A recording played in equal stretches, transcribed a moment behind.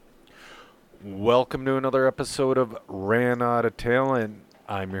Welcome to another episode of Ran Out of Talent.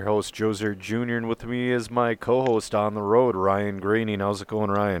 I'm your host, Joser Jr., and with me is my co-host on the road, Ryan Greening. How's it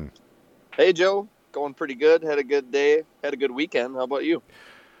going, Ryan? Hey, Joe. Going pretty good. Had a good day. Had a good weekend. How about you?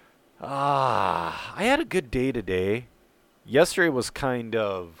 I had a good day today. Yesterday was kind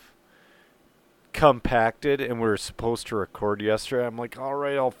of compacted, and we were supposed to record yesterday. I'm like, all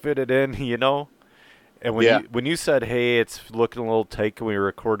right, I'll fit it in, you know? And when Yeah. you said, hey, it's looking a little tight, can we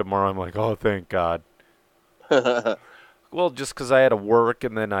record tomorrow? I'm like, oh, thank God. Well, just because I had to work,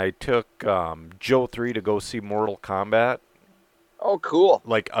 and then I took Joe 3 to go see Mortal Kombat, Oh, cool.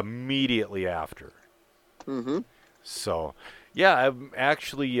 like immediately after. Mm-hmm. So, yeah, I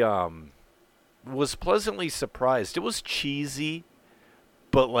actually was pleasantly surprised. It was cheesy,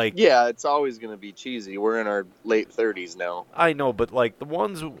 but like Yeah, it's always going to be cheesy. We're in our late 30s now. I know, but like the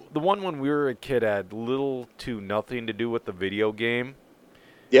one when we were a kid had little to nothing to do with the video game,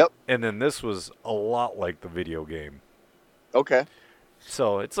 Yep. and then this was a lot like the video game. Okay.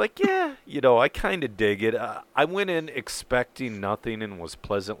 So it's like, yeah, I kind of dig it. I went in expecting nothing and was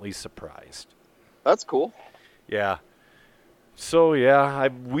pleasantly surprised. That's cool. Yeah. So yeah,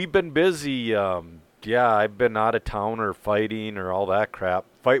 we've been busy. Yeah, I've been out of town or fighting or all that crap.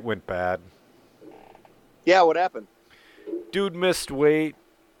 Fight went bad. Yeah, what happened? Dude missed weight,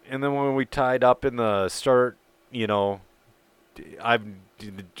 and then when we tied up in the start, you know, I've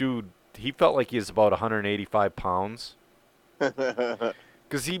the dude. He felt like he was about 185 pounds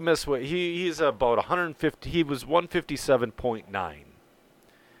because he missed weight. He's about 150. He was 157.9.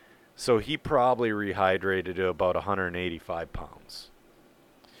 So he probably rehydrated to about 185 pounds.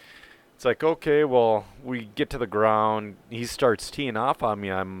 It's like, okay, well, we get to the ground. He starts teeing off on me.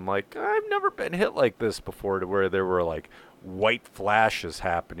 I'm like, I've never been hit like this before, to where there were like white flashes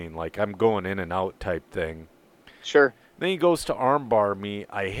happening, like I'm going in and out type thing. Sure. Then he goes to armbar me.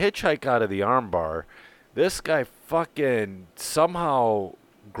 I hitchhike out of the armbar. This guy fucking somehow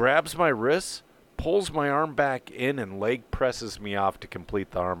grabs my wrist, pulls my arm back in, and leg presses me off to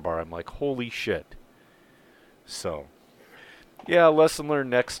complete the armbar. I'm like, holy shit. So, yeah, lesson learned: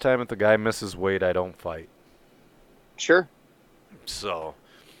 next time if the guy misses weight, I don't fight. Sure. So,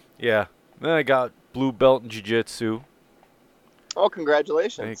 yeah. Then I got blue belt in jiu-jitsu. Oh,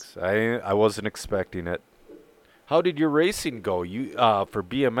 congratulations. Thanks. I wasn't expecting it. How did your racing go? You for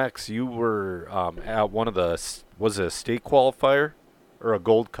BMX, you were at one of the was it a state qualifier or a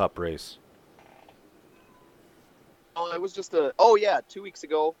Gold Cup race? Oh, it was just yeah, 2 weeks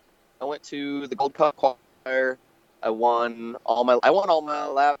ago, I went to the Gold Cup qualifier. I won all my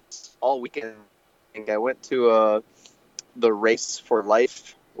laps all weekend. I think I went to the Race for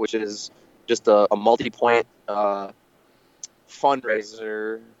Life, which is just a multi-point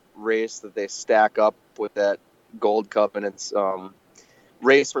fundraiser race that they stack up with that Gold Cup, and it's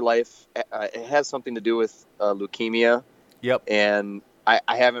Race for Life. It has something to do with leukemia, Yep. and I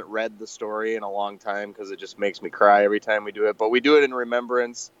haven't read the story in a long time because it just makes me cry every time we do it. But we do it in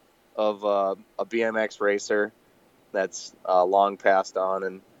remembrance of a BMX racer that's long passed on.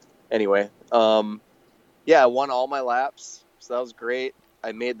 And anyway, yeah, I won all my laps, so that was great.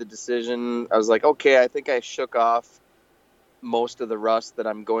 I made the decision. I was like, okay, I think I shook off most of the rust that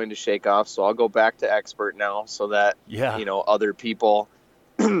I'm going to shake off, so I'll go back to expert now, so that Yeah. other people,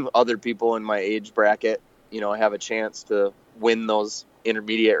 other people in my age bracket, have a chance to win those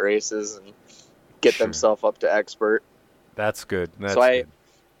intermediate races and get Sure. themselves up to expert. That's good. That's So I good.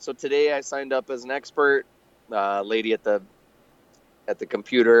 so today I signed up as an expert. Lady at the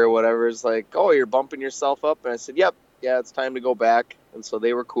computer or whatever is like, "Oh, you're bumping yourself up," and I said, "Yep, yeah, it's time to go back." And so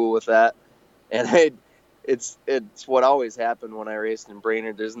they were cool with that. And it's what always happened when I raced in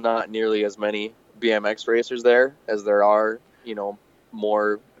Brainerd. There's not nearly as many BMX racers there as there are,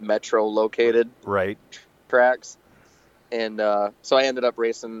 more metro located Right. tracks. And so I ended up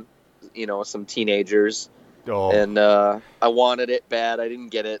racing, some teenagers, Oh, and I wanted it bad. I didn't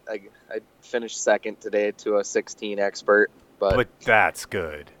get it. I finished second today to a 16 expert, but but that's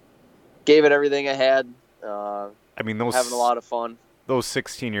good. gave it everything I had. Uh, I mean, Having a lot of fun. those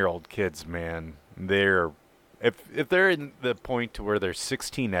 16-year-old kids, man, they're if they're in the point to where they're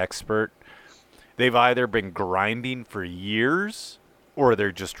 16 expert, they've either been grinding for years or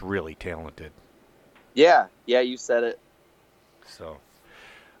they're just really talented. Yeah, you said it. So,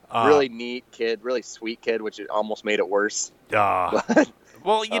 Really neat kid, really sweet kid, which almost made it worse. But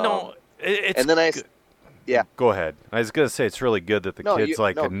well, it's and then good. yeah. Go ahead. I was gonna say it's really good that the No, kid's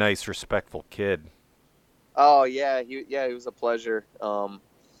like a no. nice, respectful kid. Oh yeah, he was a pleasure.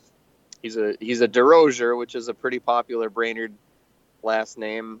 He's a DeRozier, which is a pretty popular Brainerd last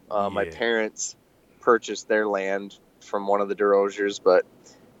name. My Yeah. parents purchased their land from one of the DeRoziers, but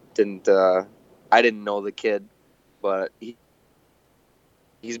I didn't know the kid, but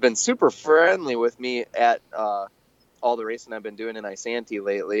he's been super friendly with me at all the racing I've been doing in Isanti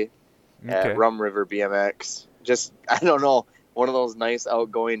lately at Rum River BMX. Just, I don't know, one of those nice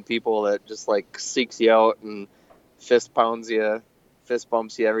outgoing people that just like seeks you out and fist bumps you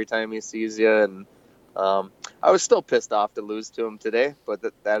every time he sees you. And I was still pissed off to lose to him today, but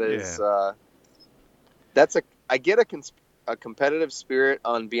I get a competitive spirit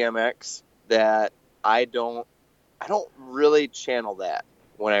on BMX that I don't really channel that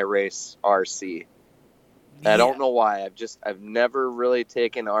when I race RC. Yeah. I don't know why. I've never really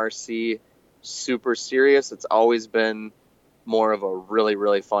taken RC super serious. It's always been more of a really,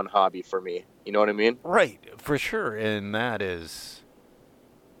 really fun hobby for me. You know what I mean? Right, for sure. And that is,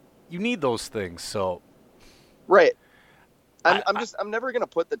 you need those things. So, right. I'm never gonna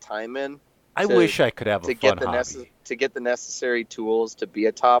put the time in. I wish I could have a fun hobby to get the necessary tools to be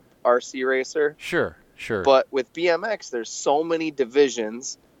a top RC racer. Sure. But with BMX, there's so many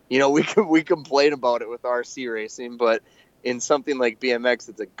divisions. You know, we complain about it with RC racing, but in something like BMX,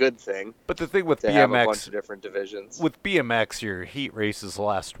 it's a good thing. But the thing with to BMX, have a bunch of different divisions. With BMX, your heat races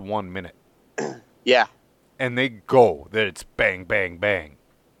last 1 minute. Yeah. And they go. That it's bang, bang, bang.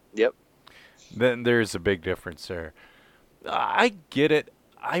 Yep. Then there's a big difference there. I get it.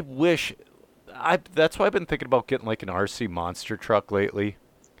 I wish. That's why I've been thinking about getting like an RC monster truck lately.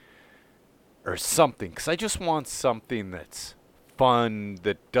 Or something. Because I just want something that's fun,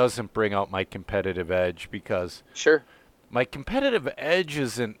 that doesn't bring out my competitive edge. Because sure, my competitive edge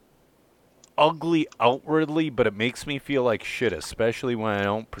isn't ugly outwardly, but it makes me feel like shit, especially when I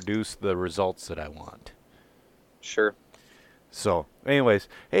don't produce the results that I want. Sure. So, anyways,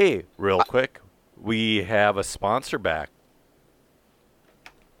 hey, real quick, we have a sponsor back.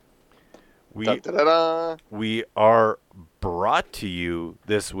 We are brought to you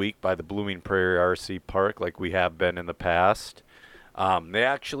this week by the Blooming Prairie RC Park, like we have been in the past. They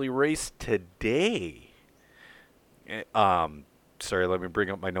actually raced today. Sorry, let me bring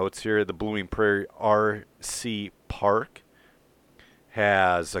up my notes here. The Blooming Prairie RC Park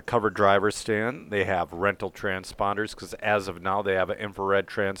has a covered driver stand. They have rental transponders because as of now they have an infrared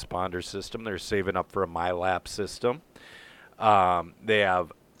transponder system. They're saving up for a MyLap system. They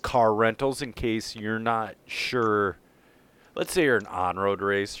have car rentals in case you're not sure. Let's say you're an on-road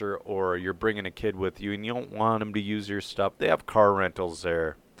racer or you're bringing a kid with you and you don't want them to use your stuff. They have car rentals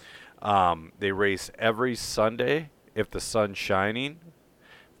there. They race every Sunday if the sun's shining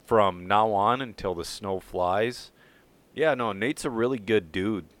from now on until the snow flies. Yeah, no, Nate's a really good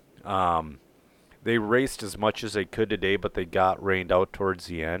dude. They raced as much as they could today, but they got rained out towards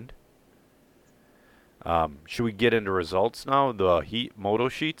the end. Should we get into results now? The heat moto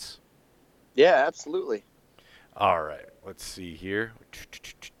sheets? Yeah, absolutely. All right, let's see here.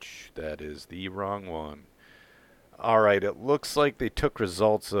 That is the wrong one. All right, it looks like they took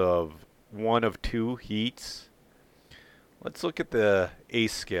results of one of two heats. Let's look at the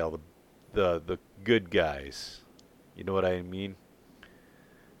ace scale, the good guys. You know what I mean?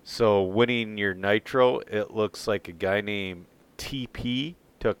 So winning your nitro, it looks like a guy named TP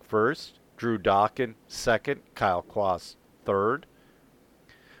took first. Drew Dawkin second, Kyle Quast third,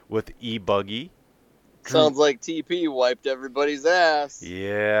 with E-Buggy. Sounds like TP wiped everybody's ass.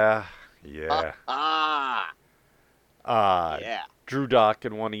 Yeah. Yeah. Drew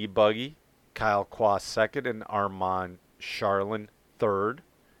Dawkin won E-Buggy, Kyle Quast second, and Armand Charlin third.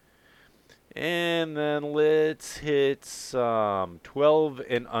 And then let's hit some 12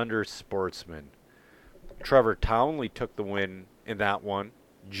 and under sportsmen. Trevor Townley took the win in that one.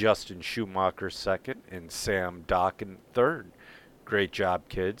 Justin Schumacher second and Sam Dawkin third. Great job,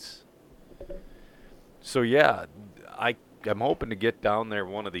 kids. So yeah, I'm hoping to get down there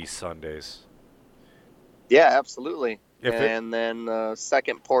one of these Sundays. Yeah, absolutely. Then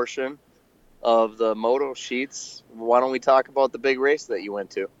second portion of the moto sheets, why don't we talk about the big race that you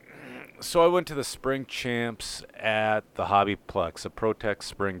went to? So I went to the Spring Champs at the Hobbyplex, the Protect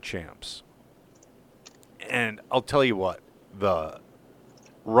Spring Champs. And I'll tell you what, the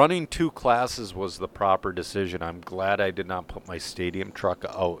running two classes was the proper decision. I'm glad I did not put my stadium truck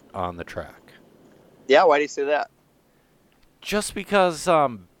out on the track. Yeah, why do you say that? Just because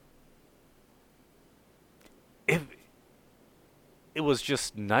it was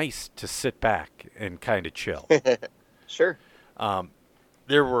just nice to sit back and kind of chill. Sure.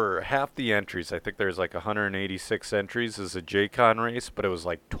 There were half the entries. I think there's like 186 entries as a J-Con race, but it was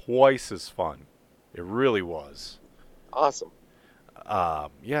like twice as fun. It really was. Awesome.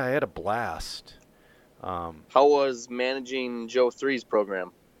 Yeah, I had a blast. How was managing Joe 3's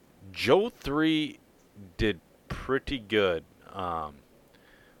program? Joe 3 did pretty good.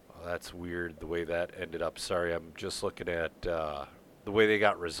 that's weird the way that ended up. Sorry, I'm just looking at the way they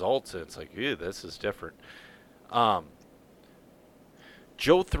got results, and it's like, ew, this is different. Um,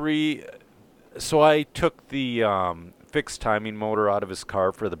 Joe 3, so I took the fixed timing motor out of his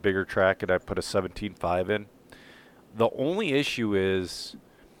car for the bigger track, and I put a 17.5 in. The only issue is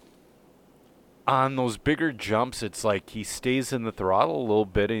on those bigger jumps, it's like he stays in the throttle a little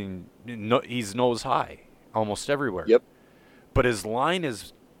bit, and he's nose high almost everywhere. Yep. But his line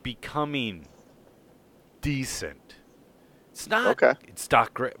is becoming decent. It's not. Okay. It's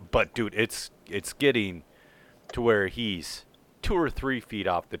not great, but dude, it's getting to where he's 2 or 3 feet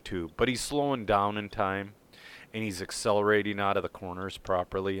off the tube, but he's slowing down in time, and he's accelerating out of the corners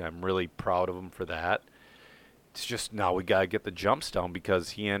properly. I'm really proud of him for that. It's just now we gotta get the jumps down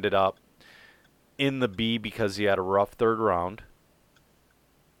because he ended up in the B because he had a rough third round,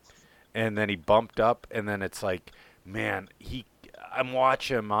 and then he bumped up, and then it's like, man, I'm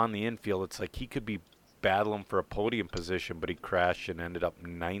watching him on the infield. It's like he could be battling for a podium position, but he crashed and ended up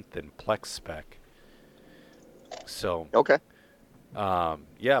 9th in Plex Spec. So Okay.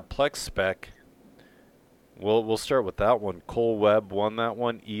 yeah, Plex Spec. We'll start with that one. Cole Webb won that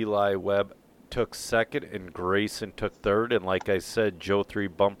one. Eli Webb took second, and Grayson took third. And like I said, Joe 3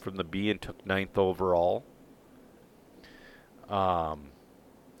 bumped from the B and took 9th overall.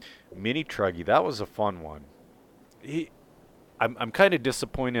 Mini Truggy, that was a fun one. I'm kind of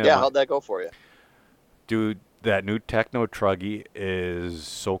disappointed. Yeah, how'd that go for you? Dude, that new Techno Truggy is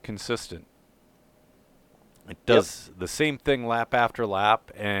so consistent. It does the same thing lap after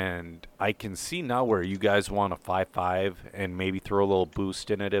lap, and I can see now where you guys want a 5.5 and maybe throw a little boost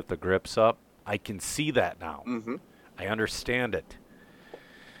in it if the grip's up. I can see that now. Mm-hmm. I understand it.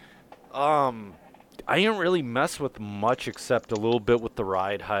 I didn't really mess with much except a little bit with the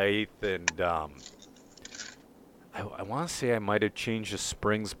ride height, and I want to say I might have changed the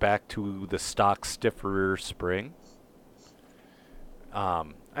springs back to the stock stiff rear spring.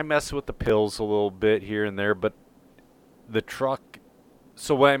 I messed with the pills a little bit here and there, but the truck.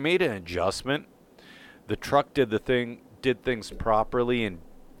 So when I made an adjustment, the truck did things properly, and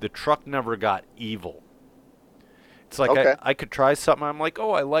the truck never got evil. It's like Okay. I could try something. I'm like,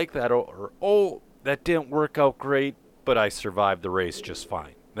 oh, I like that, or oh, that didn't work out great, but I survived the race just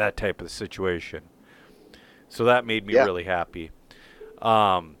fine. That type of situation. So that made me really happy.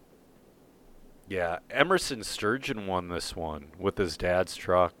 Yeah, Emerson Sturgeon won this one with his dad's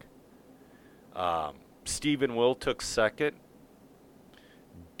truck. Stephen Will took second.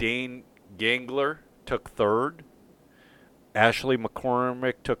 Dane Gangler took third. Ashley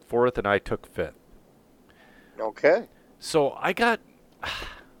McCormick took fourth, and I took fifth. Okay. So I got...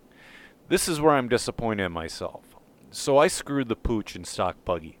 This is where I'm disappointed in myself. So I screwed the pooch in stock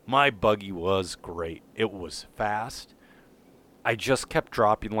buggy. My buggy was great. It was fast. I just kept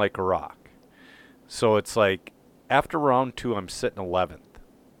dropping like a rock. So it's like, after round 2, I'm sitting 11th.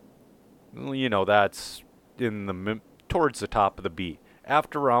 You know, that's towards the top of the B.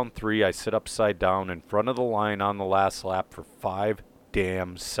 After round 3, I sit upside down in front of the line on the last lap for 5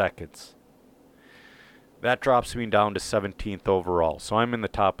 damn seconds. That drops me down to 17th overall. So I'm in the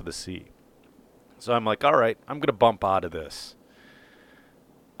top of the C. So I'm like, all right, I'm going to bump out of this.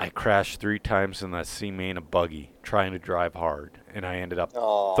 I crashed 3 times in that C main of buggy trying to drive hard, and I ended up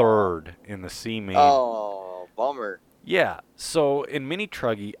third in the C main. Oh, bummer. Yeah, so in Mini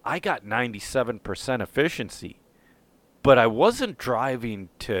Truggy, I got 97% efficiency, but I wasn't driving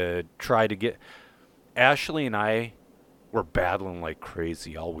to try to get... Ashley and I were battling like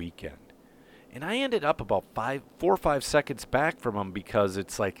crazy all weekend, and I ended up about 4 or 5 seconds back from him because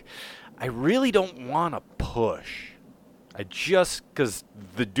it's like, I really don't want to push. Because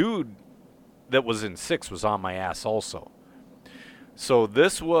the dude that was in 6 was on my ass also. So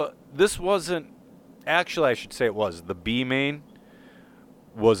this wasn't, actually I should say it was, the B main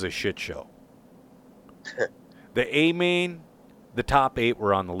was a shit show. The A main, the top 8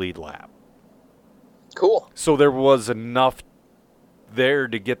 were on the lead lap. Cool. So there was enough there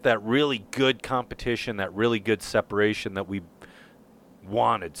to get that really good competition, that really good separation that we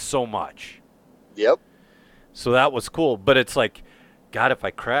wanted so much. Yep. So that was cool. But it's like, God, if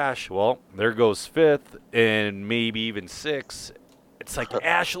I crash, well, there goes 5th and maybe even 6th. It's like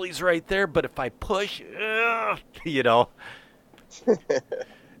Ashley's right there, but if I push, you know.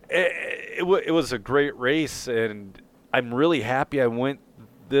 It was a great race, and I'm really happy I went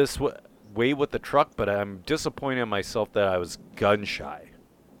this way with the truck, but I'm disappointed in myself that I was gun shy.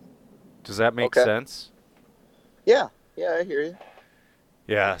 Does that make sense? Yeah, I hear you.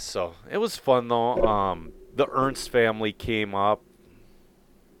 Yeah, so it was fun, though. The Ernst family came up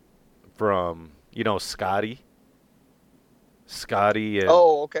from, Scotty.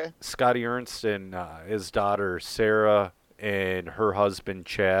 Oh, okay. Scotty Ernst and his daughter Sarah and her husband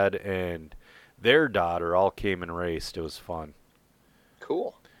Chad and their daughter all came and raced. It was fun.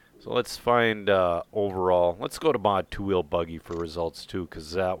 Cool. So let's find overall. Let's go to Mod Two Wheel Buggy for results too,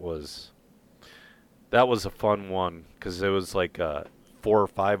 because that was a fun one. Because it was like a 4 or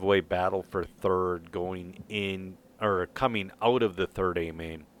 5-way battle for third, going in or coming out of the third A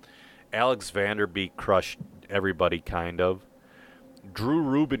main. Alex Vanderbeek crushed everybody kind of. Drew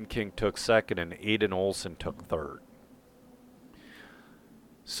Rubenking took second, and Aiden Olson took third.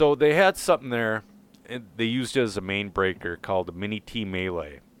 So they had something there. And they used it as a main breaker called the Mini T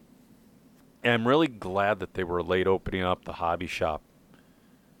Melee. And I'm really glad that they were late opening up the hobby shop,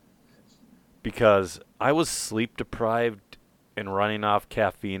 because I was sleep deprived and running off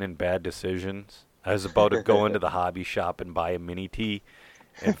caffeine and bad decisions. I was about to go into the hobby shop and buy a Mini T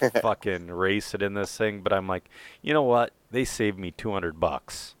and fucking race it in this thing, but I'm like, you know what? They saved me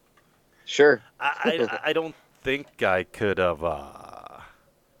 $200. Sure. I don't think I could have.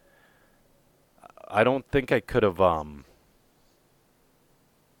 I don't think I could have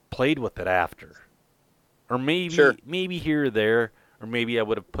played with it after, or maybe here or there, or maybe I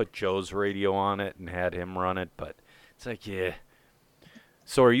would have put Joe's radio on it and had him run it. But it's like, yeah.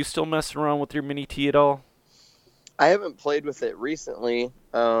 So are you still messing around with your Mini T at all? I haven't played with it recently.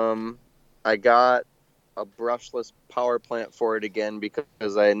 I got a brushless power plant for it again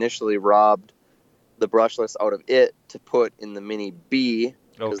because I initially robbed the brushless out of it to put in the Mini B,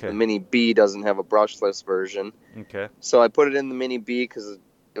 because the Mini B doesn't have a brushless version. Okay. So I put it in the Mini B because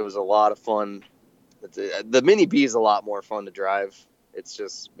it was a lot of fun. The Mini B is a lot more fun to drive. It's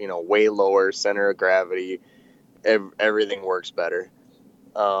just, way lower center of gravity. Everything works better.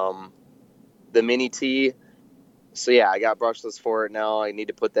 The Mini T, so yeah, I got brushless for it now. I need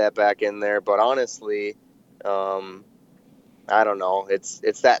to put that back in there. But honestly, I don't know.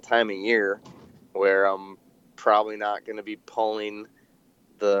 It's that time of year where I'm probably not going to be pulling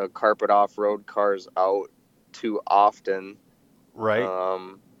the carpet off-road cars out too often. Right.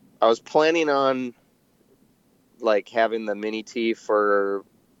 I was planning on like having the Mini T for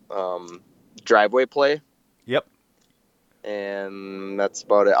driveway play. Yep. And that's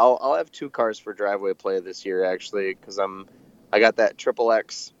about it. I'll have 2 cars for driveway play this year actually, because I got that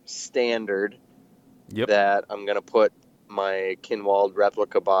XXX standard. Yep. That I'm gonna put my Kinwald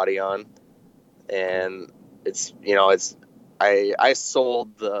replica body on, and I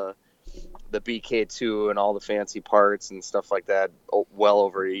sold the BK2 and all the fancy parts and stuff like that well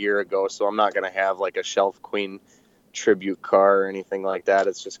over a year ago, so I'm not gonna have like a Shelf Queen tribute car or anything like that.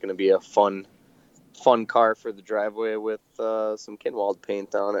 It's just gonna be a fun car for the driveway with some Kinwald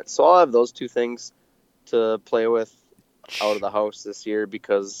paint on it. So I'll have those 2 things to play with out of the house this year,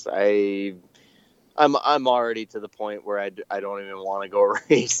 because I'm already to the point where I don't even want to go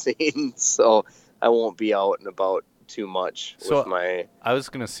racing, so I won't be out and about too much with my. I was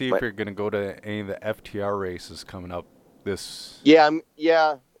gonna see if you're gonna go to any of the FTR races coming up this. Yeah, I'm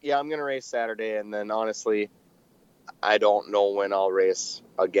gonna race Saturday, and then honestly, I don't know when I'll race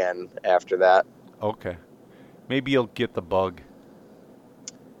again after that. Okay, maybe you'll get the bug.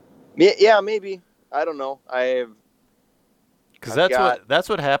 Yeah, maybe. I don't know. Because that's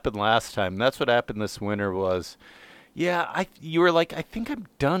what happened last time. That's what happened this winter was, you were like, I think I'm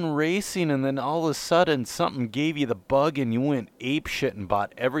done racing, and then all of a sudden something gave you the bug, and you went ape shit and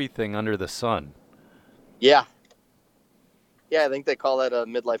bought everything under the sun. Yeah. Yeah, I think they call that a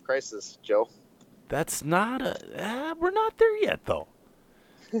midlife crisis, Joe. That's not we're not there yet, though.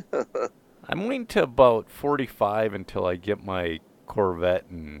 I'm waiting to about 45 until I get my Corvette,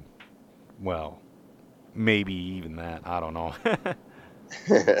 and, well, maybe even that. I don't know.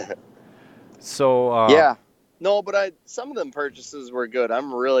 So yeah, no, but some of them purchases were good.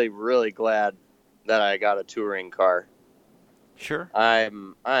 I'm really, really glad that I got a touring car. Sure.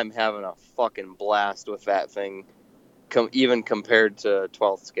 I'm having a fucking blast with that thing, even compared to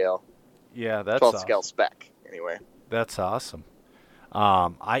 12th scale. Yeah, that's 12th scale spec. Anyway, that's awesome.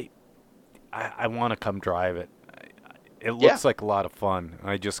 I want to come drive it. It looks like a lot of fun.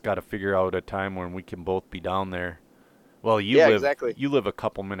 I just got to figure out a time when we can both be down there. Well, exactly. You live a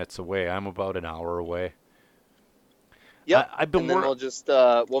couple minutes away. I'm about an hour away. Yeah, I've been. And then we'll just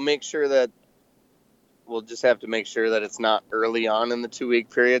we'll just have to make sure that it's not early on in the 2-week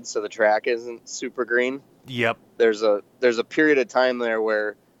period, so the track isn't super green. Yep. There's a period of time there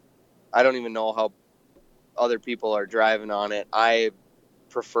where I don't even know how other people are driving on it. I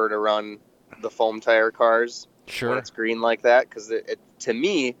prefer to run the foam tire cars. Sure. When it's green like that, because to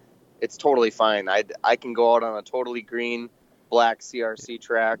me, it's totally fine. I can go out on a totally green, black CRC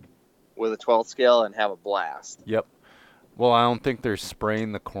track with a 12th scale and have a blast. Yep. Well, I don't think they're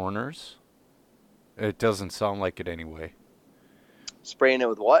spraying the corners. It doesn't sound like it anyway. Spraying it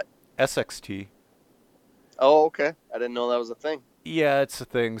with what? SXT. Oh, okay. I didn't know that was a thing. Yeah, it's a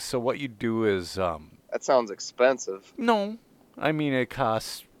thing. So what you do is, That sounds expensive. no, I mean it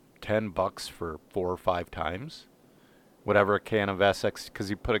costs $10 for 4 or 5 times. Whatever a can of SXT, because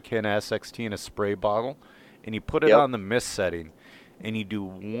you put a can of SXT in a spray bottle, and you put it Yep. on the mist setting, and you do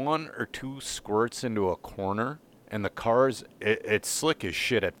 1 or 2 squirts into a corner, and the cars, it's slick as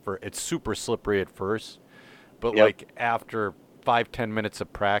shit at first. It's super slippery at first, but Yep. like after 5-10 minutes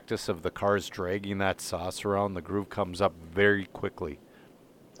of practice of the cars dragging that sauce around, the groove comes up very quickly.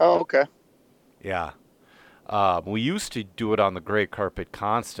 Oh, okay. Yeah. We used to do it on the gray carpet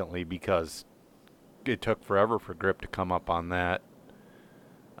constantly because it took forever for grip to come up on that.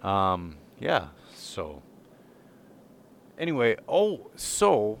 Yeah, so. Anyway,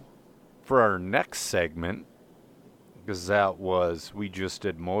 so for our next segment, because we just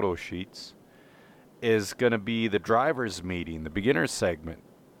did moto sheets, is going to be the driver's meeting, the beginner segment.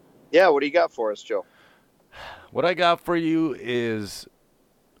 Yeah, what do you got for us, Joe? What I got for you is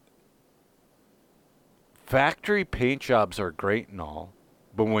factory paint jobs are great and all,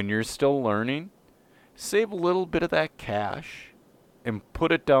 but when you're still learning, save a little bit of that cash and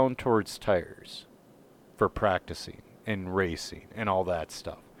put it down towards tires for practicing and racing and all that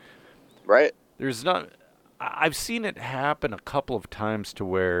stuff. Right. There's not. I've seen it happen a couple of times to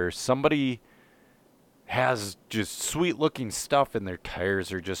where somebody has just sweet looking stuff and their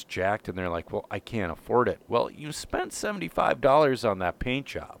tires are just jacked and they're like, well, I can't afford it. Well, you spent $75 on that paint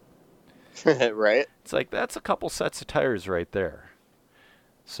job. Right. It's like, that's a couple sets of tires right there.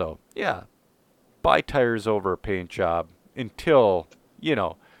 So, yeah, buy tires over a paint job until,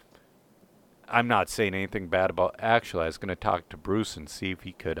 I'm not saying anything bad about. Actually, I was going to talk to Bruce and see if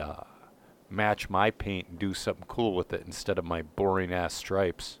he could match my paint and do something cool with it instead of my boring ass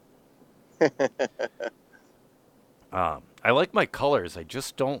stripes. I like my colors. I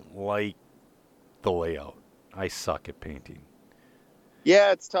just don't like the layout. I suck at painting.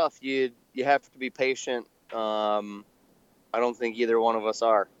 Yeah, it's tough. You have to be patient. I don't think either one of us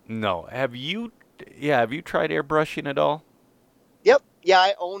are. No. Have you tried airbrushing at all? Yep. Yeah,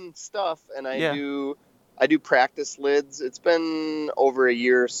 I own stuff and I Yeah. do practice lids. It's been over a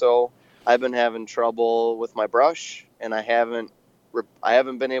year or so. I've been having trouble with my brush and I haven't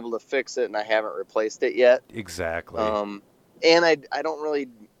been able to fix it and I haven't replaced it yet. Exactly. And I don't really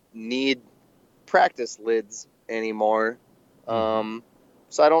need practice lids anymore.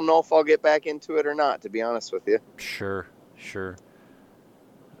 So I don't know if I'll get back into it or not, to be honest with you. Sure.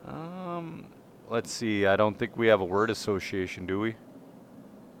 Let's see. I don't think we have a word association, do we?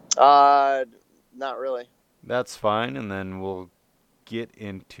 Not really. That's fine. And then we'll get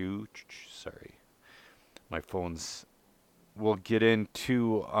into. Sorry, my phone's. We'll get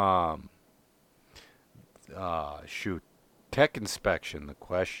into tech inspection. The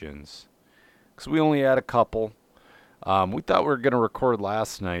questions, because we only had a couple. We thought we were gonna record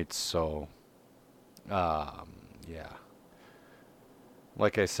last night, so yeah.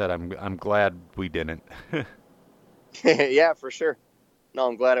 Like I said, I'm glad we didn't. Yeah, for sure. No,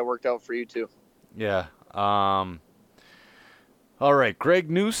 I'm glad it worked out for you too. Yeah. All right. Greg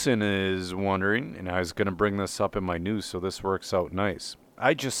Newson is wondering, and I was going to bring this up in my news, so this works out nice.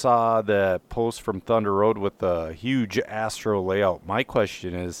 I just saw the post from Thunder Road with the huge Astro layout. My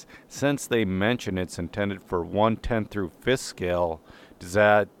question is, since they mention it's intended for 1/10 through 5th scale, does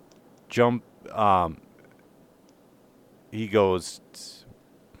that jump? He goes,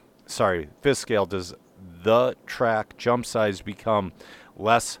 sorry, 5th scale. Does the track jump size become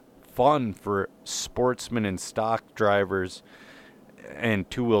less fun for sportsmen and stock drivers and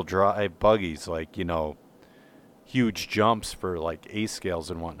two-wheel drive buggies, like, huge jumps for like A scales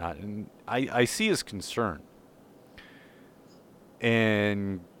and whatnot? And I see his concern.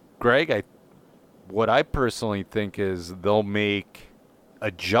 And Greg, what I personally think is they'll make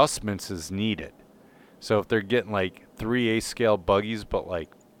adjustments as needed. So if they're getting like 3 A scale buggies but like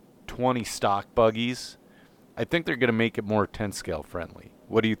 20 stock buggies, I think they're going to make it more 10 scale friendly.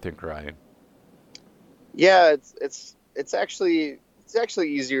 What do you think, Ryan? Yeah, it's actually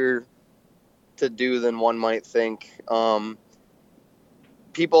easier to do than one might think.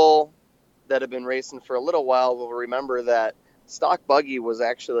 People that have been racing for a little while will remember that stock buggy was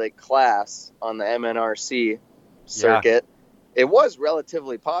actually a class on the MNRC circuit. Yeah. It was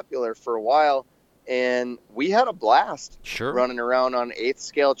relatively popular for a while, and we had a blast running around on 8th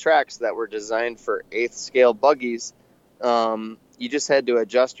scale tracks that were designed for 8th scale buggies. You just had to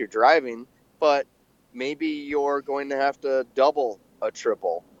adjust your driving, but maybe you're going to have to double a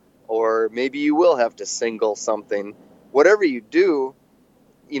triple, or maybe you will have to single something. whatever you do,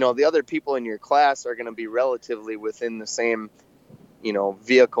 the other people in your class are going to be relatively within the same,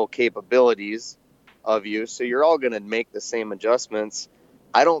 vehicle capabilities of you. So you're all going to make the same adjustments.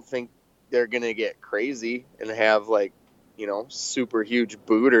 I don't think they're going to get crazy and have like, super huge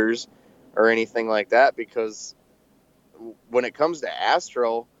booters or anything like that, because when it comes to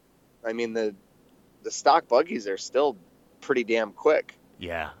Astro, I mean, the stock buggies are still pretty damn quick.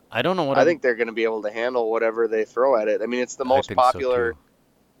 Yeah, I don't know what I think they're going to be able to handle whatever they throw at it. I mean, it's the most popular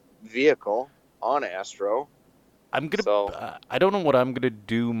vehicle on Astro. I don't know what I'm gonna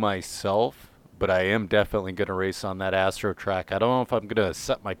do myself, but I am definitely gonna race on that Astro track. I don't know if I'm gonna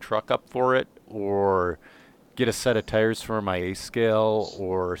set my truck up for it or get a set of tires for my A scale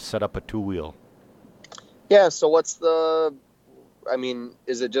or set up a two wheel. Yeah. So is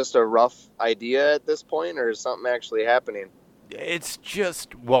it just a rough idea at this point, or is something actually happening? It's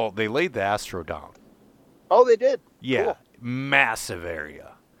just, they laid the Astro down. Oh, they did? Yeah. Cool. Massive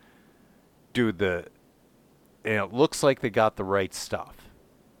area. Dude, and it looks like they got the right stuff.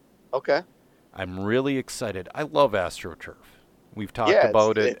 Okay. I'm really excited. I love AstroTurf. We've talked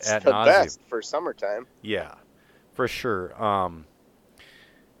about it at nauseam. It's the best for summertime. Yeah, for sure.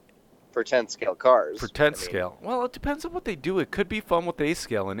 For 10 scale cars. For 10 scale. Well, it depends on what they do. It could be fun with A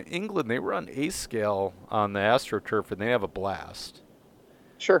scale. In England, they run A scale on the AstroTurf, and they have a blast.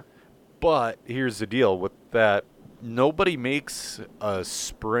 Sure. But here's the deal with that. Nobody makes a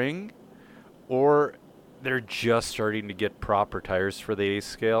spring, or they're just starting to get proper tires for the A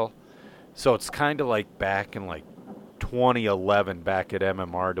scale. So it's kind of like back in like 2011 back at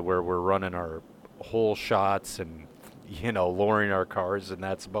MMR, to where we're running our whole shots and lowering our cars, and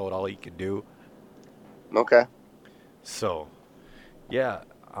that's about all you can do. Okay. So, yeah,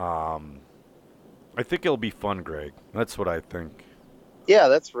 I think it'll be fun, Greg. That's what I think. Yeah,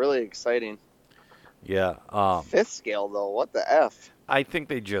 that's really exciting. Yeah. 5th scale, though. What the F? I think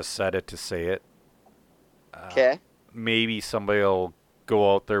they just said it to say it. Okay. Maybe somebody will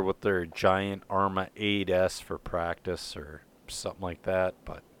go out there with their giant Arma 8S for practice or something like that,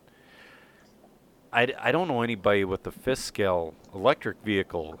 but I don't know anybody with the 5th scale electric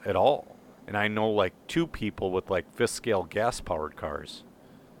vehicle at all. And I know like 2 people with like 5th scale gas powered cars.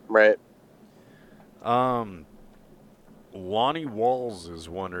 Right. Lonnie Walls is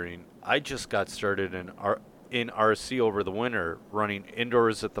wondering, I just got started in RC over the winter running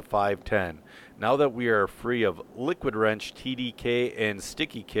indoors at the 510. Now that we are free of liquid wrench, TDK, and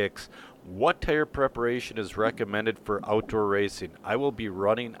sticky kicks, what tire preparation is recommended for outdoor racing? I will be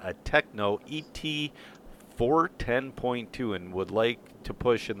running a Techno ET 410.2 and would like to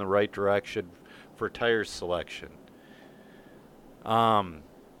push in the right direction for tire selection. You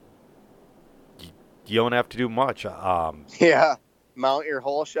don't have to do much. Yeah, mount your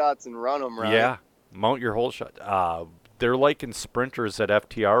hole shots and run them right. Yeah, mount your hole shot. They're like in sprinters at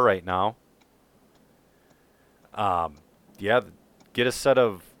FTR right now. Yeah, get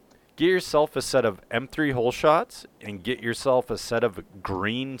yourself a set of M3 hole shots and get yourself a set of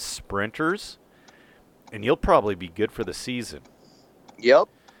green sprinters, and you'll probably be good for the season. Yep.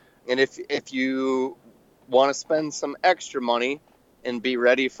 And if you want to spend some extra money and be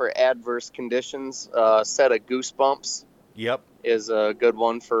ready for adverse conditions, a set of Goosebumps. Yep. Is a good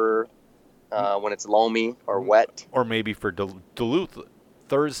one for when it's loamy or wet. Or maybe for Duluth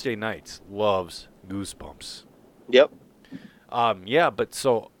Thursday nights loves Goosebumps. Yep. Yeah, but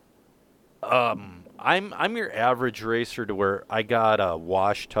so I'm your average racer, to where I got a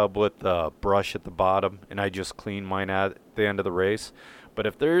wash tub with a brush at the bottom, and I just clean mine at the end of the race. But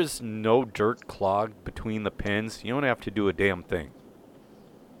if there's no dirt clogged between the pins, you don't have to do a damn thing.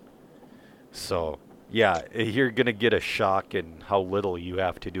 So, yeah, you're going to get a shock in how little you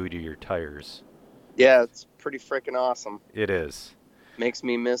have to do to your tires. Yeah, it's pretty freaking awesome. It is. Makes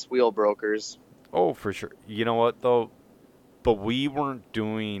me miss wheel brokers. Oh, for sure. You know what, though? But we weren't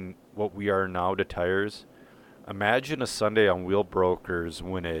doing what we are now to tires. Imagine a Sunday on wheel brokers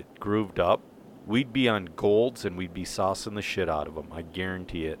when it grooved up. We'd be on golds and we'd be saucing the shit out of them. I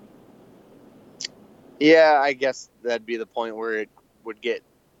guarantee it. Yeah, I guess that'd be the point where it would get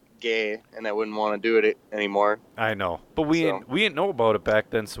gay and I wouldn't want to do it anymore. I know. But we didn't know about it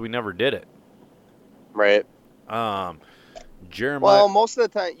back then, so we never did it. Right. Jeremiah. Well, most of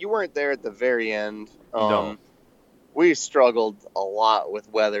the time, you weren't there at the very end. No. We struggled a lot with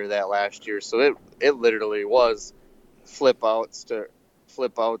weather that last year, so it literally was flip outs or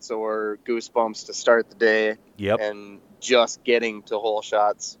Goosebumps to start the day. Yep. And just getting to hole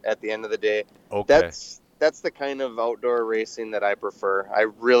shots at the end of the day. Okay. That's the kind of outdoor racing that I prefer. I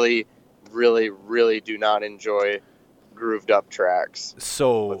really, really, really do not enjoy grooved up tracks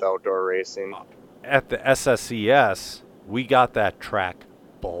with outdoor racing. at the SSES, we got that track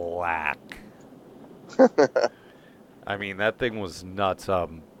black. I mean, that thing was nuts.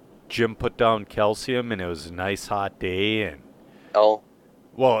 Jim put down calcium, and it was a nice hot day. And Oh,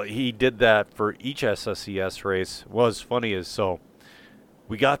 well, he did that for each SSES race. What's funny is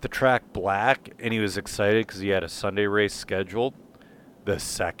we got the track black, and he was excited because he had a Sunday race scheduled. The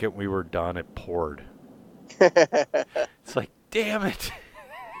second we were done, it poured. It's like, damn it.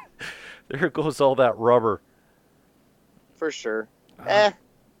 There goes all that rubber. for sure. Uh,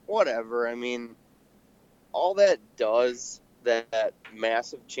 Whatever. I mean, all that does, that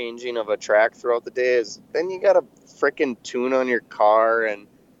massive changing of a track throughout the day, is then you got to frickin' tune on your car, and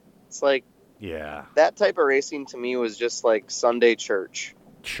it's like Yeah, that type of racing to me was just like Sunday church.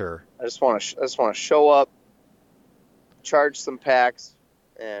 sure. I just want to show up, charge some packs,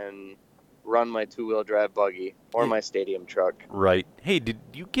 and run my 2-wheel drive buggy or Yeah. my stadium truck. Right. Hey, did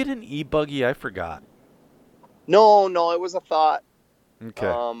you get an e-buggy? I forgot. No, it was a thought.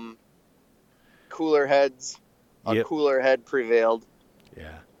 Okay. Cooler heads. A Yep. cooler head prevailed,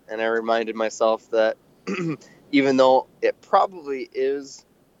 Yeah. and I reminded myself that even though it probably is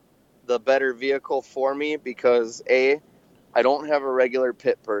the better vehicle for me, because I don't have a regular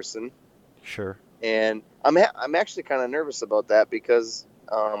pit person, Sure. and I'm actually kind of nervous about that, because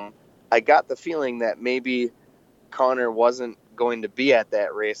I got the feeling that maybe Connor wasn't going to be at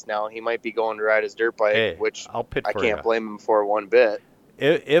that race. Now he might be going to ride his dirt bike, Hey, which I'll pit I for can't you. blame him for one bit.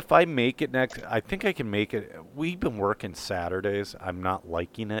 If I make it next, I think I can make it. We've been working Saturdays. I'm not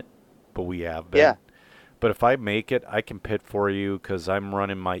liking it, but we have been. Yeah. But if I make it, I can pit for you because I'm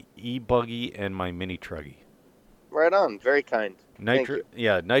running my e-buggy and my mini truggy. Right on. Very kind. Thank Nitro, you.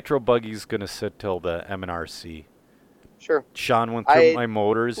 yeah, Nitro Buggy's gonna sit till the MNRC. Sure. Sean went through my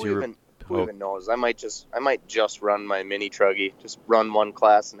motors. Who even knows? I might just run my mini truggy. Just run one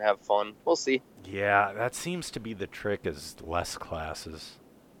class and have fun. We'll see. Yeah, that seems to be the trick is less classes.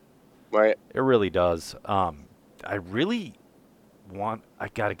 Right. It really does. I really I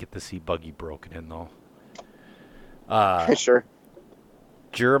gotta get this e-buggy broken in though. Sure.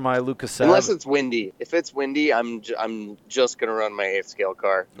 Jeremiah Lucas. Unless it's windy. If it's windy, I'm just gonna run my 8th scale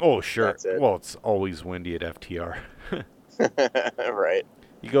car. Oh, sure. That's it. Well, it's always windy at FTR. Right.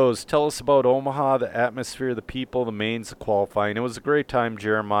 He goes, tell us about Omaha, the atmosphere, the people, the mains, the qualifying. It was a great time,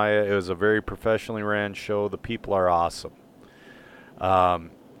 Jeremiah. It was a very professionally ran show. The people are awesome.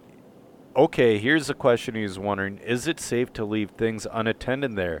 Okay, here's a question he was wondering. Is it safe to leave things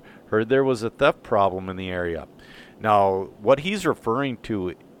unattended there? Heard there was a theft problem in the area. Now, what he's referring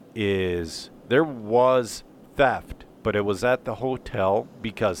to is there was theft, but it was at the hotel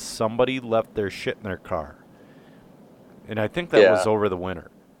because somebody left their shit in their car. And I think that was over the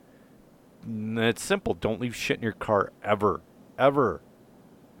winter. It's simple. Don't leave shit in your car ever. Ever.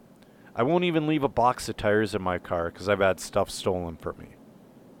 I won't even leave a box of tires in my car because I've had stuff stolen from me.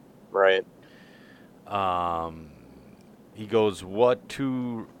 Right. He goes, what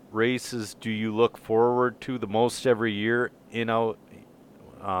 2 races do you look forward to the most every year?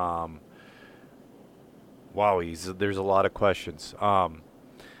 Wow, there's a lot of questions.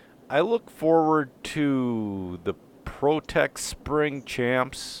 I look forward to the Protect Spring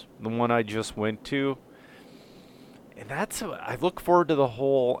Champs, the one I just went to. And I look forward to the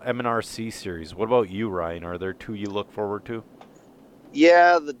whole MNRC series. What about you, Ryan? Are there 2 you look forward to?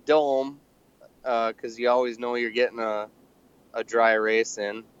 Yeah, the Dome, because you always know you're getting a dry race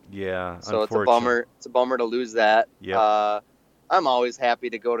in. Yeah, so it's a bummer. It's a bummer to lose that. Yeah. I'm always happy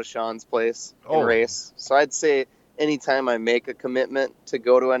to go to Sean's place and race. So I'd say anytime I make a commitment to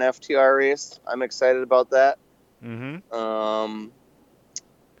go to an FTR race, I'm excited about that. Mm-hmm.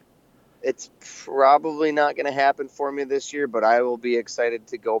 It's probably not going to happen for me this year, but I will be excited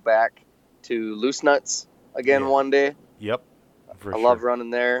to go back to Loose Nuts again one day. Yep. I love running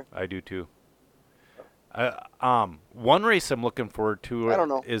there. I do too. One race I'm looking forward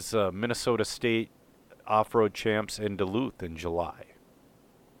to is Minnesota State Off-Road Champs in Duluth in July.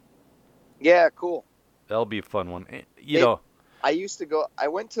 Yeah, cool. That'll be a fun one. I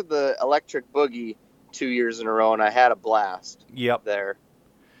went to the Electric Boogie 2 years in a row, and I had a blast. Yep. There.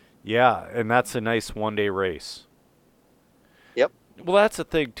 Yeah, and that's a nice one-day race. Yep. Well, that's the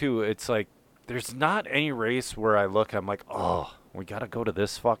thing, too. It's like there's not any race where I look, I'm like, oh, we got to go to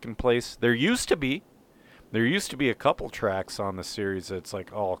this fucking place. There used to be a couple tracks on the series that's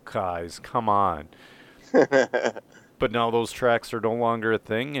like, oh, guys, come on. But now those tracks are no longer a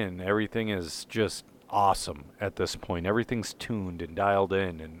thing, and everything is just awesome at this point. Everything's tuned and dialed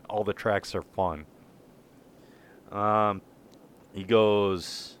in, and all the tracks are fun. He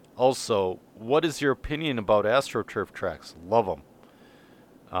goes, also, what is your opinion about AstroTurf tracks? Love them.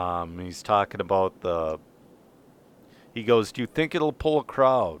 He's talking about he goes, do you think it'll pull a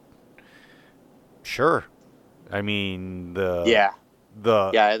crowd? Sure. I mean, Yeah.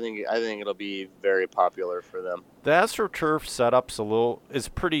 the Yeah, I think it'll be very popular for them. the AstroTurf setup's is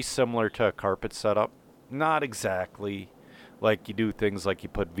pretty similar to a carpet setup. Not exactly. Like you do things like you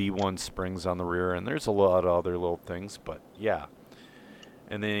put V1 springs on the rear, and there's a lot of other little things, but yeah.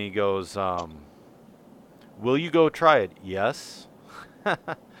 And then he goes, will you go try it? Yes.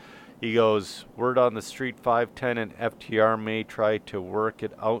 He goes, word on the street 510 and FTR may try to work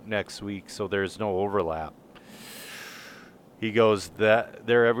it out next week so there's no overlap. He goes, that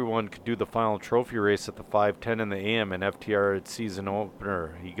there everyone could do the final trophy race at the 510 in the AM and FTR at season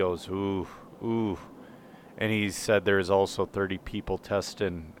opener. He goes, ooh. And he said there's also 30 people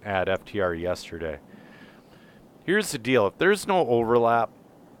testing at FTR yesterday. Here's the deal. If there's no overlap,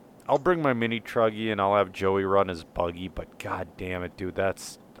 I'll bring my mini truggy and I'll have Joey run his buggy, but god damn it, dude,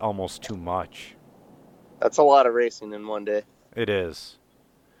 that's almost too much. That's a lot of racing in one day. It is.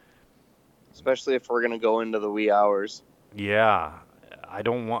 Especially if we're going to go into the wee hours. Yeah. I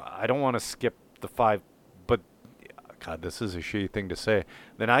don't want to skip the 5, but god, this is a shitty thing to say.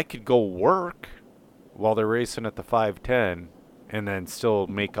 Then I could go work while they're racing at the 510 and then still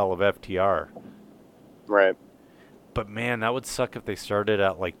make all of FTR. Right. But man, that would suck if they started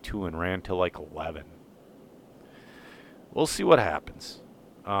at like 2 and ran till like 11. We'll see what happens.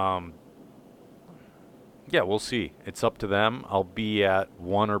 Yeah, we'll see. It's up to them. I'll be at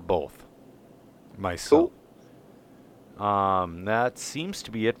one or both myself. Cool. That seems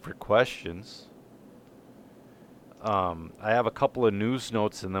to be it for questions. I have a couple of news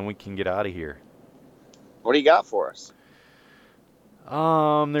notes and then we can get out of here. What do you got for us?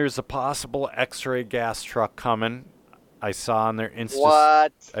 There's a possible X-ray gas truck coming. I saw on their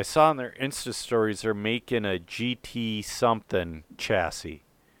Insta stories they're making a GT something chassis.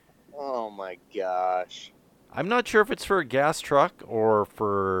 Oh my gosh. I'm not sure if it's for a gas truck or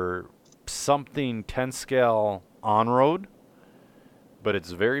for something 10 scale on-road, but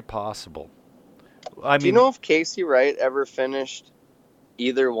it's very possible. Do you know if Casey Wright ever finished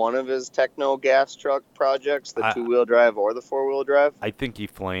either one of his Techno gas truck projects, the two-wheel drive or the four-wheel drive? I think he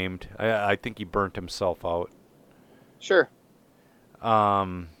flamed. I think he burnt himself out. Sure.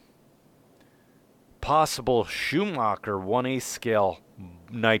 Possible Schumacher 1A scale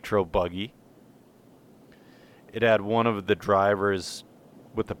nitro buggy. It had one of the drivers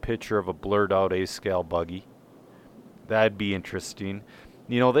with a picture of a blurred out A-scale buggy. That'd be interesting.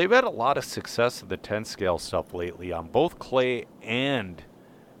 You know, they've had a lot of success with the 10 scale stuff lately on both clay and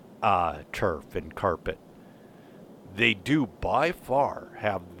turf and carpet. They do by far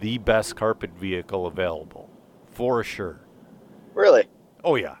have the best carpet vehicle available, for sure. Really?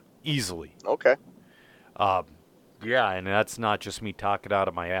 Oh yeah, easily. Okay. Yeah, and that's not just me talking out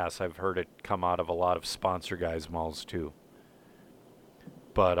of my ass. I've heard it come out of a lot of sponsor guys' mouths too.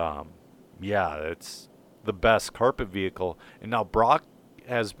 But yeah, it's the best carpet vehicle. And now Brock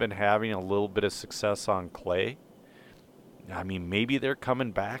has been having a little bit of success on clay. I mean, maybe they're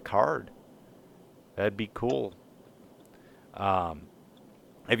coming back hard. That'd be cool. Have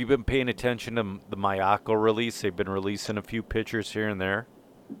you been paying attention to the Mayako release? They've been releasing a few pictures here and there.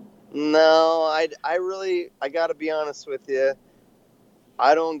 No, I gotta be honest with you.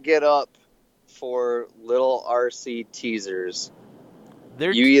 I don't get up for little RC teasers.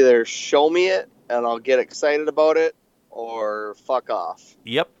 You either show me it and I'll get excited about it, or fuck off.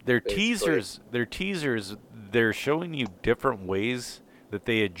 Yep, they're teasers. They're showing you different ways that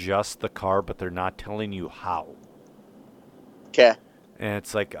they adjust the car, but they're not telling you how. Okay. And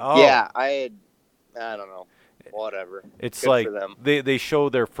it's like, oh. Yeah, I don't know. Whatever. It's good like for them. They show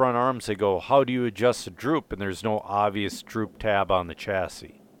their front arms. They go, how do you adjust the droop? And there's no obvious droop tab on the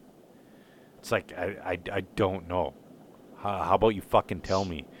chassis. It's like, I don't know. How about you fucking tell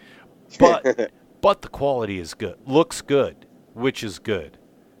me? But but the quality is good. Looks good, which is good.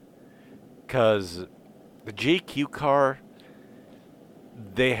 Because the JQ car,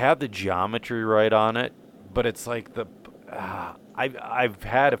 they have the geometry right on it, but it's like I've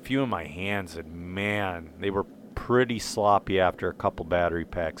had a few in my hands, and man, they were pretty sloppy after a couple battery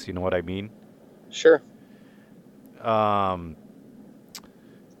packs. You know what I mean? Sure.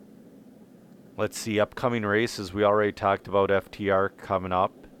 Let's see, upcoming races. We already talked about FTR coming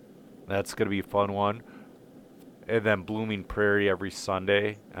up. That's going to be a fun one. And then Blooming Prairie every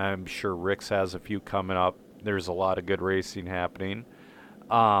Sunday. I'm sure Rick's has a few coming up. There's a lot of good racing happening.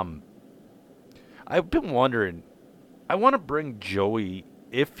 I've been wondering, I want to bring Joey,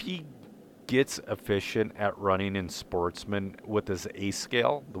 if he gets efficient at running in Sportsman with his A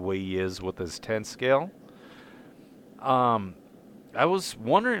scale, the way he is with his 10 scale. I was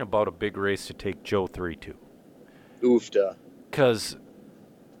wondering about a big race to take Joe 3-2. Oofda. Because,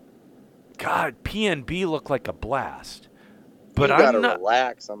 God, PNB looked like a blast. You But gotta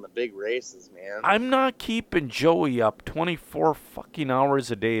relax on the big races, man. I'm not keeping Joey up 24 fucking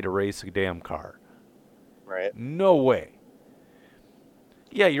hours a day to race a damn car. Right. No way.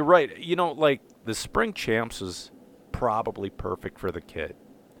 Yeah, you're right. You know, like, the Spring Champs was probably perfect for the kid.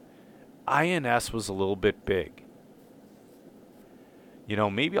 INS was a little bit big. You know,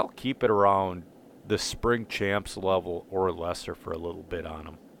 maybe I'll keep it around the Spring Champs level or lesser for a little bit on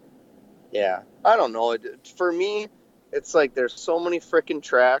him. Yeah. I don't know. For me, it's like there's so many freaking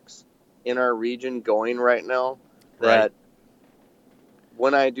tracks in our region going right now that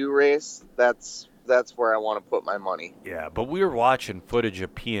when I do race, that's where I want to put my money. Yeah, but we were watching footage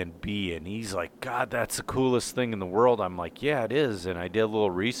of PNB, and he's like, God, that's the coolest thing in the world. I'm like, yeah, it is. And I did a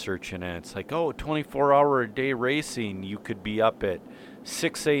little research, and it's like, 24-hour-a-day racing, you could be up at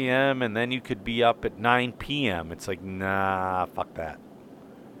 6 a.m., and then you could be up at 9 p.m. It's like, nah, fuck that.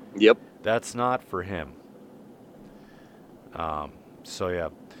 Yep. That's not for him. So, yeah.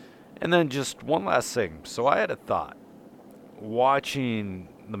 And then just one last thing. So I had a thought. Watching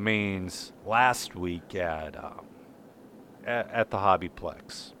the mains last week at the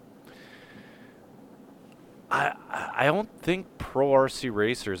Hobbyplex. I don't think pro RC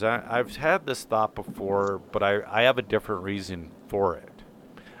racers. I've had this thought before, but I have a different reason for it.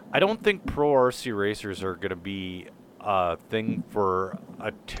 I don't think pro RC racers are going to be a thing for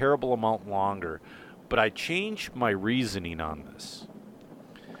a terrible amount longer, but I changed my reasoning on this.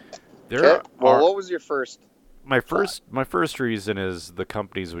 Okay. Well, what was your first? My first reason is the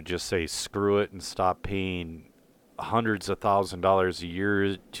companies would just say screw it and stop paying hundreds of $1,000s a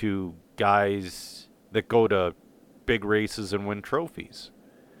year to guys that go to big races and win trophies.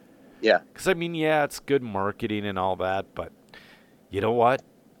 Yeah. Because, I mean, yeah, it's good marketing and all that, but you know what?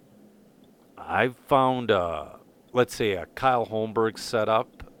 I've found, let's say, a Kyle Holmberg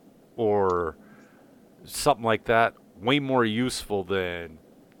setup or something like that way more useful than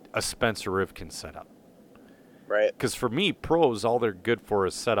a Spencer Rivkin setup. Right. Because for me, pros, all they're good for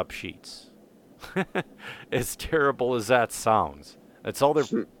is setup sheets. As terrible as that sounds, that's all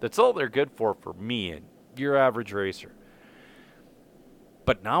they're good for me and your average racer.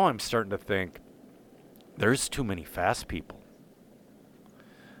 But now I'm starting to think there's too many fast people.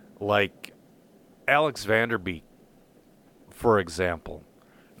 Like Alex Vanderbeek, for example.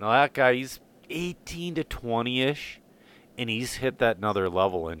 Now that guy, he's 18 to 20-ish, and he's hit that another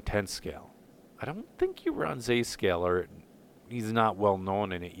level in 10 scale. I don't think he runs A scale, or he's not well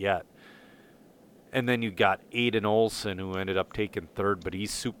known in it yet. And then you got Aiden Olson, who ended up taking third, but he's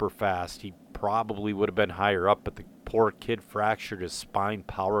super fast. He probably would have been higher up, but the poor kid fractured his spine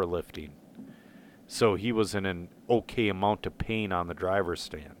powerlifting. So he was in an okay amount of pain on the driver's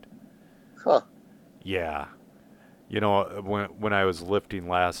stand. Huh. Yeah. You know, when I was lifting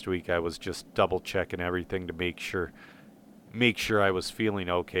last week, I was just double-checking everything to make sure I was feeling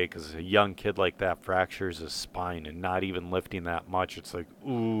okay, because a young kid like that fractures his spine and not even lifting that much. It's like,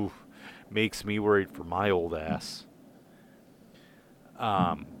 ooh, makes me worried for my old ass.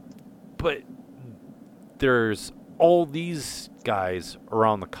 But there's all these guys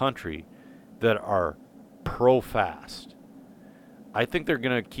around the country that are pro fast. I think they're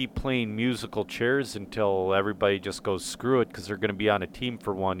going to keep playing musical chairs until everybody just goes screw it, because they're going to be on a team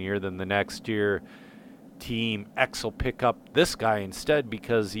for 1 year. Then the next year, Team X will pick up this guy instead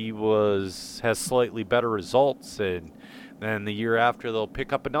because he has slightly better results, and then the year after they'll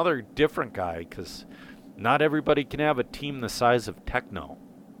pick up another different guy, because not everybody can have a team the size of Techno.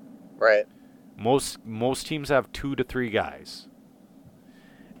 Right. Most teams have 2 to 3 guys,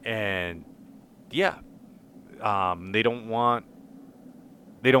 and yeah, they don't want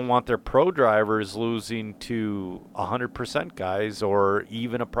their pro drivers losing to 100% guys or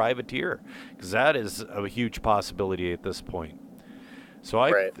even a privateer, because that is a huge possibility at this point. So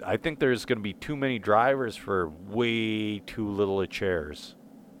I think there's going to be too many drivers for way too little of chairs.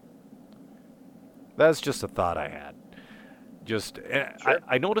 That's just a thought I had. Sure.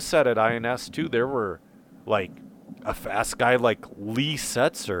 I noticed that at INS too, there were like a fast guy like Lee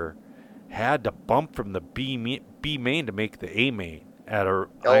Setzer had to bump from the B main to make the A main.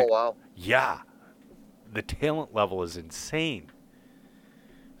 Wow. Yeah. The talent level is insane.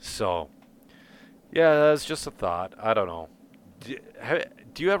 So, yeah, that's just a thought. I don't know.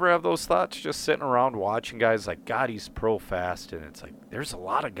 Do you ever have those thoughts just sitting around watching guys like, God, he's pro fast, and it's like, there's a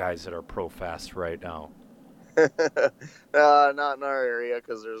lot of guys that are pro fast right now. Not in our area,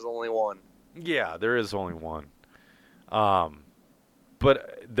 because there's only one. Yeah, there is only one.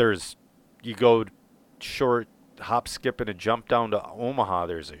 But you go short hop, skip, and a jump down to Omaha,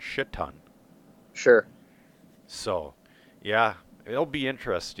 there's a shit ton. Sure. So, yeah, it'll be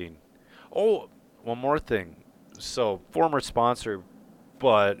interesting. Oh, one more thing. So, former sponsor,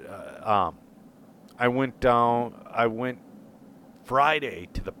 but I went Friday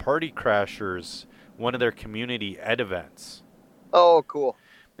to the Party Crashers, one of their community ed events. Oh, cool.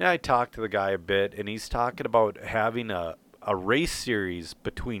 And I talked to the guy a bit, and he's talking about having a race series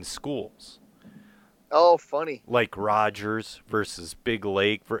between schools. Oh, funny. Like Rogers versus Big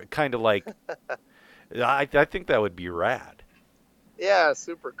Lake, kind of like, I think that would be rad. Yeah,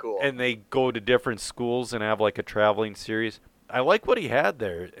 super cool. And they go to different schools and have like a traveling series. I like what he had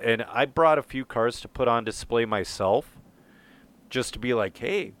there, and I brought a few cars to put on display myself, just to be like,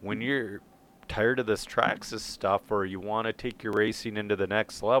 hey, when you're tired of this Traxxas stuff or you want to take your racing into the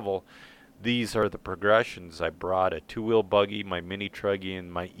next level, these are the progressions. I brought a two-wheel buggy, my mini truggy,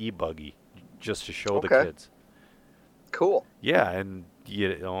 and my e-buggy, just to show the kids. Cool. Yeah, and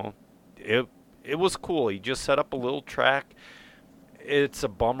it was cool. He just set up a little track. It's a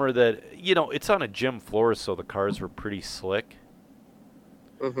bummer that it's on a gym floor, so the cars were pretty slick.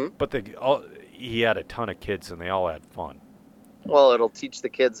 Mm-hmm. But he had a ton of kids, and they all had fun. Well, it'll teach the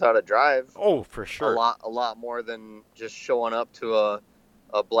kids how to drive. Oh, for sure. A lot more than just showing up to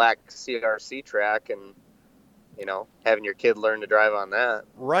a black CRC track and having your kid learn to drive on that.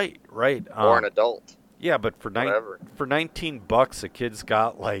 Right. Or an adult. Yeah, but for $19, a kid's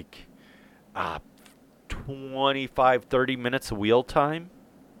got like 25, 30 minutes of wheel time.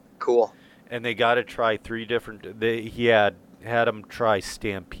 Cool. And they got to try 3 different. He had them try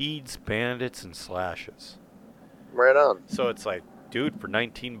Stampedes, Bandits, and Slashes. Right on. So it's like, dude, for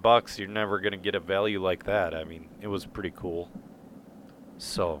 $19, you're never gonna get a value like that. I mean, it was pretty cool.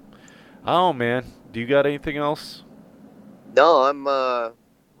 So, oh man, do you got anything else? No, I'm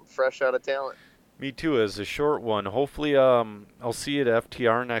fresh out of talent. Me too. As a short one. Hopefully, I'll see you at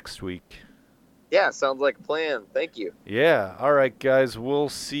FTR next week. Yeah, sounds like a plan. Thank you. Yeah. All right, guys. We'll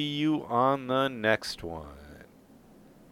see you on the next one.